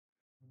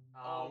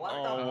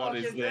What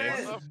is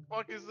this? What the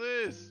fuck is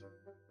this?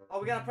 Oh,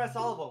 we gotta press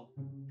all of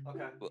them.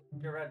 Okay.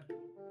 Here, red.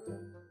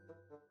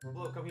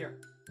 Blue, come here.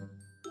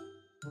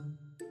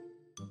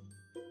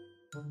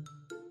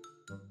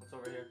 What's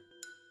over here?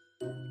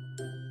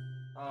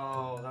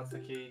 Oh, that's the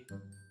key.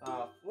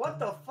 What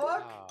the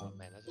fuck? Oh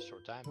man, that's a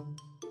short time.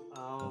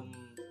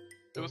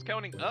 It was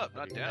counting up,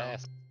 not down.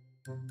 Fast.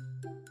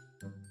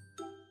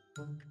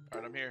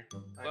 Alright, I'm here.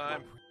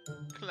 Alright,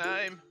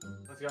 Climb.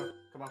 let's go.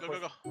 Come on, Go, push.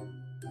 go, go.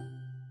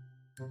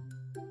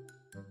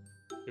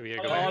 Here we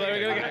go. Oh, there we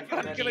go. Go back,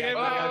 go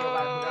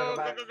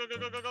back, Go, go, go,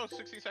 go, go, go.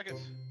 16 seconds.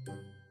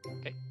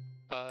 Okay.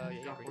 We're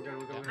Yeah, good, we're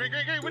good. Green,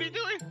 green, green, what are you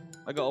doing?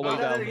 I got a way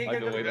down. I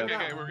got a way Okay,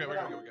 down. okay, we're good, we're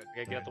good, we're good.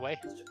 Okay, get out the way.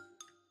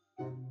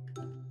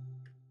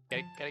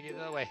 Okay, gotta get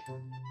out of the way.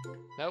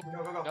 Nope.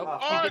 Go, go, go. Nope. Oh,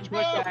 Keep Orange, getting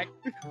pushed move! back.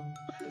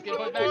 Let's get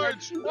pushed back.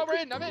 Orange! No, we're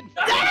in. I'm in.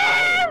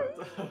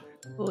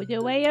 Pull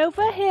your way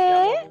over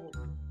here.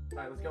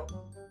 Alright, let's go.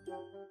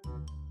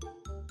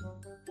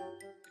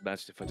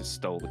 Imagine if I just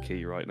stole the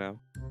key right now.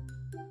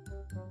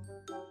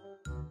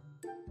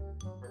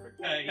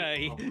 Perfect.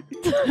 Hey.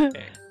 Oh,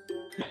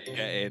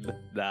 Get in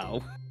now.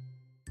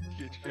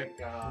 thank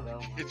God, oh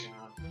my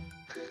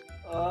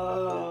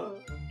God.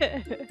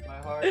 My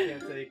heart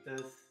can't take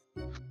this.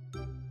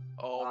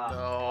 Oh Ah,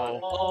 no.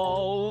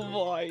 Oh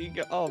my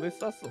god. Oh, that's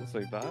not so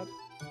bad.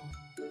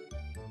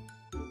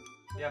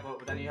 Yeah,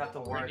 but then you have to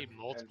We're work. gonna need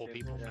multiple and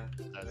people yeah,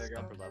 for there those you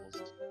go. upper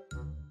levels.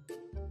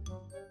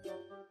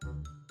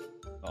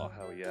 Oh,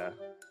 hell yeah.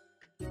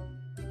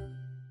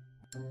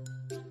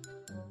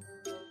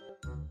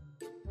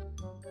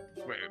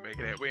 We ain't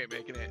making it, we ain't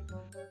making it.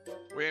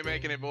 We ain't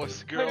making it,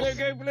 boys, Go, girls.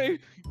 go, blue.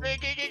 Hey,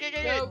 Go,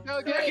 go,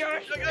 Go, go.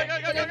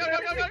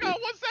 go, go. 1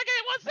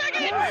 second, 1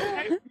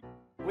 second.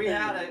 We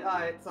had it.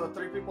 Alright, so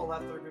 3 people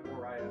left, 3 people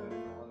right. I think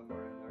all of them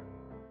were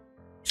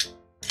in there.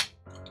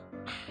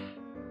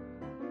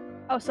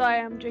 Oh, sorry,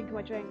 I'm drinking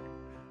my drink.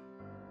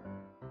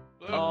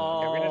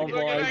 Oh we're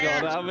gonna my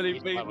get god, it. how many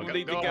Come people on,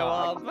 need to go go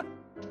on. up?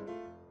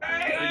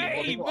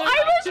 Hey, I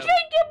was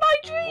drinking my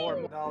drink! More.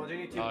 No, we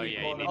need 2 Oh, people.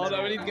 yeah, you need Oh no,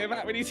 no, we need to go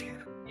back, we need to...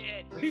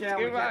 We can't,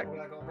 go we back. can't. We're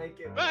not gonna make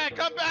it. Back,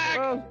 come back.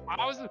 Oh,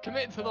 I was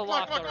committing to the Come on,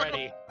 loft come on, come on.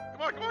 already.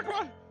 Come on, come on, come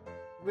on.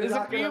 We're There's a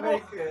not gonna people.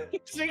 make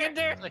it. sing it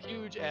there! It's a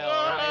huge L,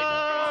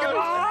 right? Come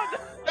on!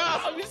 No.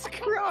 Oh, Mr.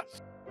 Crush!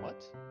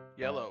 What?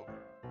 Yellow.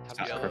 How's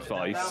it yellow?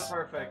 Sacrifice. That's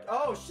perfect.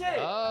 Oh shit!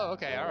 Oh,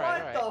 okay,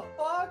 alright, What alright.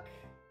 the fuck?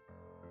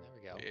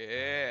 There we go.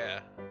 Yeah.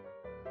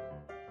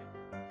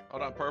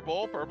 Hold on,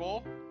 purple,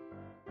 purple.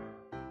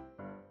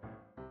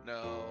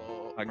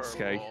 No. Thanks,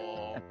 Kay.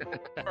 Purple.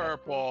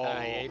 Purple.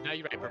 Yeah, no,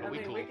 you're right, I purple. We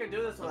mean, cool. we can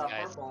do this without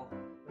guys. purple.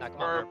 Not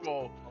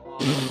purple.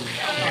 Purple.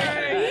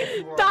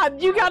 Oh, Dan,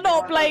 you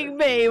cannot blame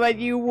me when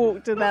you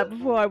walked in there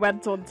before I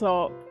went on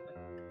top.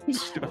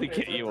 Just trying to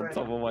get you on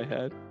top of my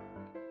head.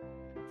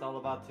 It's all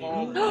about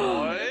Oh, team.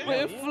 boy.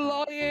 We're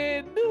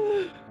flying!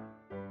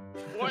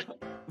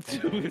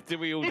 What? Do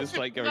we all just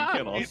like go and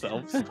kill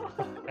ourselves?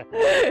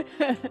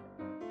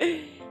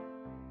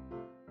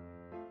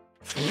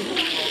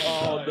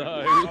 Oh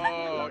no!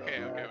 Oh, okay,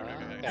 okay,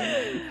 okay,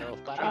 okay.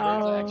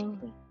 Oh.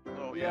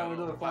 Oh, Yeah, we're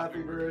doing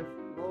Flappy Bird.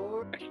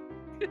 Lord.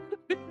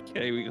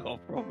 Okay, we got a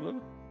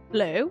problem.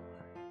 Blue.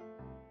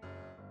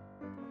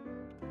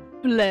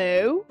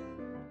 Blue.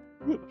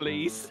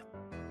 Please.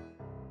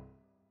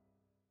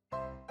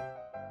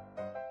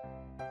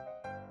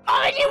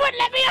 Oh, you wouldn't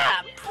let me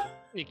up!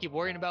 You keep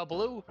worrying about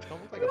blue.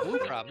 Don't look like a blue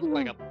problem.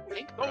 Look like a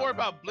pink Don't problem. worry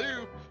about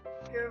blue.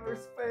 Give her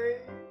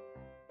space.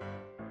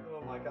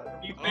 Oh my god.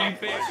 You Oh my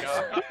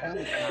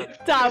God.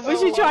 Dan,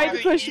 was you trying to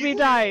The push me easy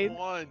down?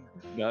 one.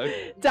 No.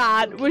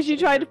 Dan, was you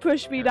trying to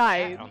push me Cat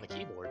down? on the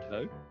keyboard.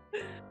 No.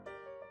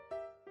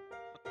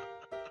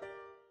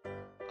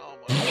 Oh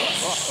my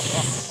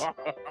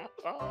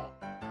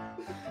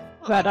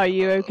Red, are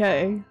you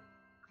okay?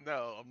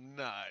 No, I'm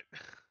not.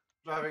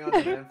 Driving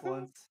under the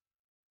influence.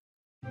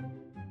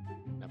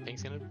 Now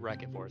Pink's gonna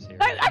wreck it for us here.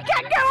 I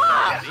can't go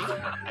up!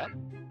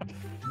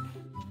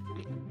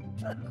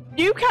 Yep.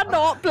 You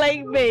cannot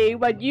blame me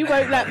when you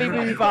won't let me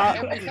move up.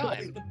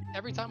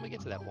 Every time we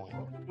get to that point.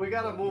 We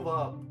gotta move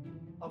up.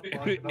 Up, up,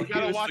 It up.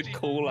 gotta was watch the it-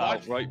 call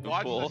out right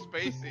Watch before. the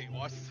spacing.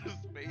 Watch the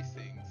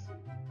spacings.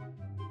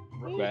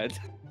 Red.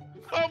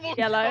 Almost,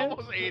 Yellow.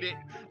 Almost ate it.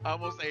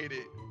 Almost ate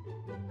it.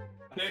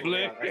 That's what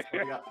we got, that's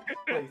what we got.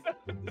 Please.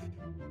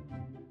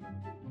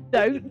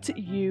 Don't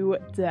you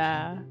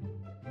dare.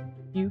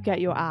 You get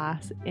your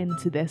ass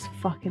into this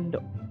fucking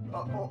door.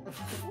 Oh.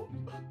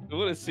 I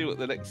want to see what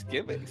the next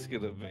gimmick's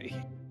gonna be.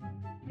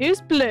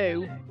 Who's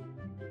blue?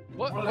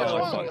 What? Oh, What's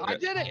wrong? fuck I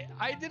it. did it.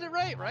 I did it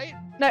right, right?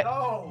 No,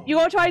 No! you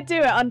gotta try to do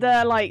it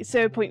under like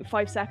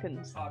 0.5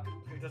 seconds. Fuck.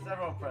 Does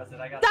everyone press it?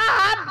 I got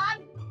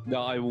Dan!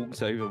 No, I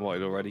walked over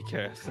mine already,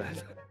 Kara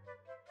said.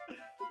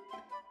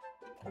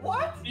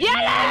 What?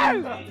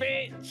 Yellow!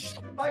 Bitch!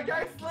 My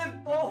guy slid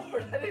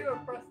forward. I didn't even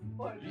press the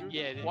button.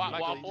 Yeah, Wa-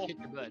 Michael, waffle. you hit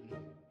your button.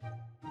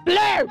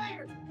 Blue!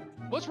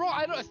 What's wrong?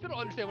 I still don't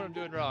understand what I'm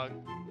doing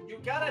wrong. You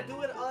gotta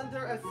do it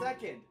under a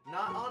second,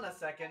 not on a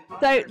second. So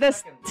under a this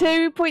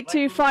second.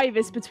 2.25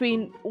 is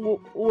between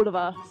all of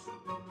us.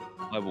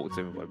 I walked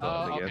in with my Oh,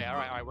 button okay, again. all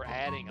right, we're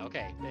adding.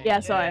 Okay. thank Yeah,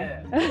 you.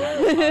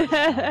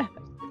 sorry.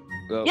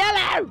 Oh.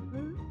 Yellow!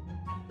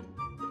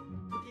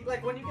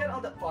 Like when you get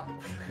on the fuck.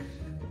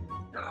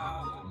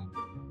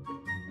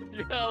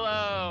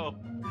 Yellow.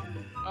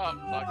 Oh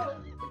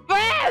fuck.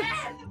 Red!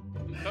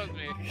 That was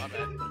me. My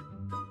bad.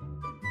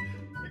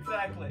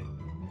 Exactly.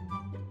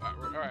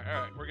 All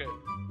right, we're good.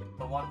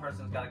 But one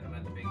person's gotta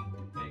commit to being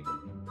big.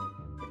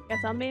 Guess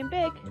I'm being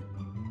big.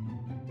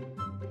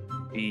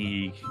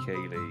 Eek,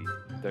 Kaylee.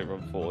 Don't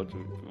run forward,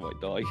 you might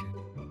die.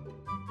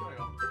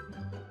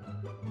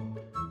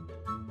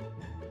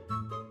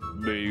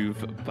 There you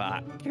Move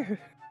back.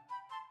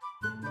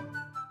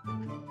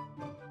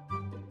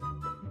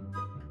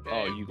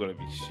 Oh, you gotta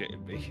be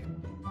shitting me.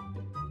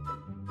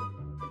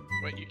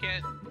 Wait, you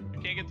can't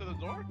get to the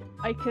door?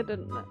 I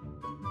couldn't.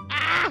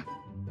 Ah!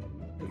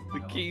 The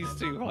key's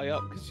too high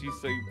up because she's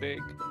so big.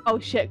 Oh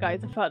shit,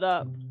 guys, I fucked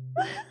up.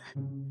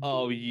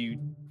 Oh, you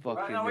go.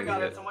 fucking Right, no, we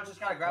got it. idiot. Someone just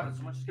gotta grab it.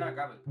 Someone just gotta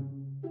grab it.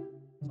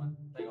 Come on,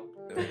 there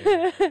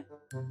you go.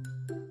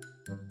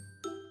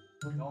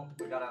 No,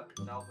 we gotta.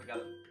 No, we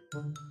gotta.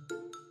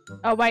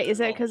 Oh wait, is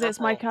it Oh, because it's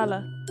my purple.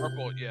 colour?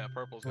 Purple, yeah,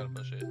 purple's gotta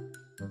push it.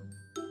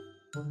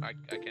 I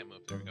can't move.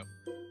 There we go.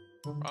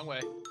 Wrong way.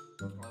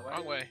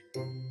 Wrong way.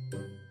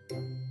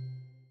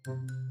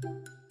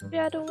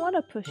 Yeah, I don't want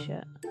to push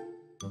it.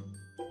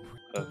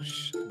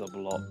 Push the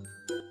block.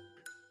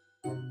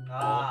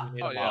 Ah. You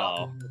need Oh, a yeah.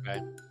 bottle.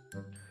 Okay.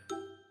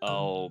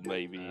 Oh,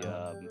 maybe,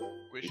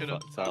 We We should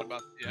have fucked thought up.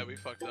 about. Yeah, we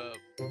fucked up.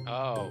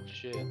 Oh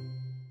shit.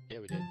 Yeah,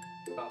 we did.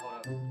 Hold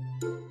up.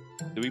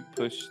 do we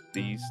push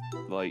these,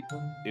 like,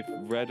 if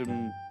red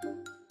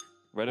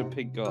and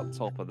pink go up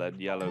top and then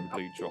yellow and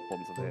blue drop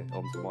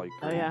onto my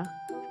Oh green? yeah.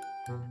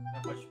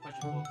 Now push it, push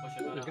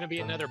it. There's gonna be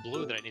another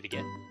blue that I need to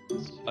get.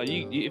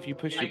 If you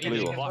push Yeah, the you can,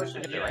 blue you off, can push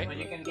it, Right? yeah, but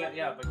you can get,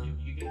 yeah, but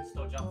you can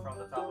still jump from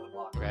the top of the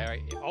block. Okay, all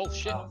right. Oh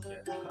shit. Oh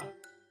shit.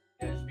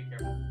 Yeah, just be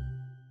careful.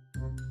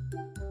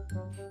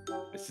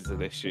 this is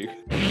an issue.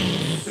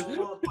 Push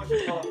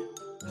it, pull up.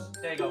 Just,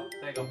 there you go,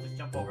 just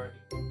jump over it.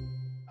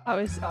 How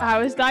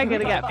is Dad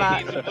gonna get He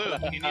back? needs some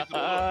blue. He needs some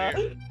blue up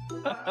here.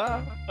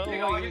 There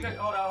you go, you can,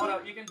 hold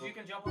on, you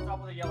can jump on top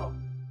of the yellow.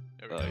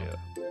 There we Oh go. yeah.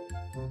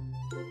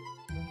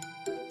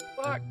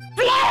 Fuck.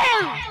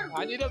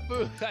 I need a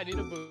boost. I need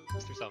a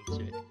boost or some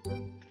shit.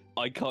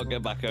 I can't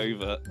get back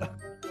over.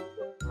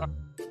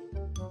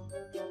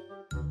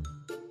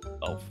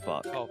 Oh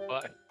fuck. Oh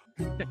fuck.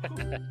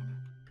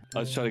 I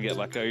was trying to get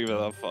back over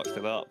and I fucked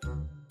it up.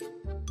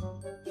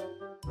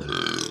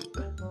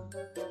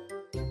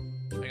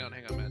 Hang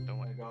on, man. Don't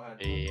worry. Go ahead.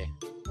 Yeah.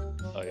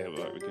 Oh yeah,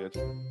 we're good.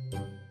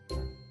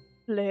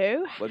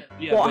 Blue. But,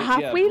 yeah, What but,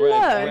 have yeah, we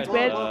red,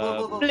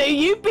 learned? Blue,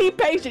 you be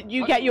patient.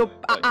 You get your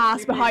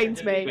ass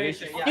behind me.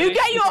 You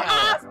get your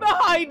ass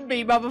behind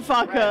me,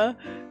 motherfucker.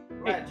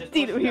 Red, just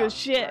Deal push with it your down.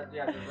 shit. Red,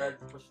 yeah, just red,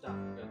 push it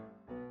down.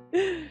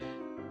 Good.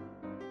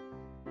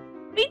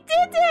 We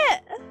did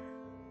it!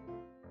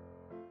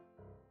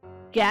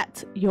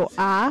 Get your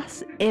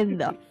ass in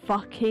the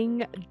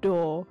fucking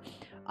door.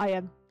 I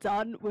am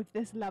done with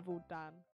this level, Dan.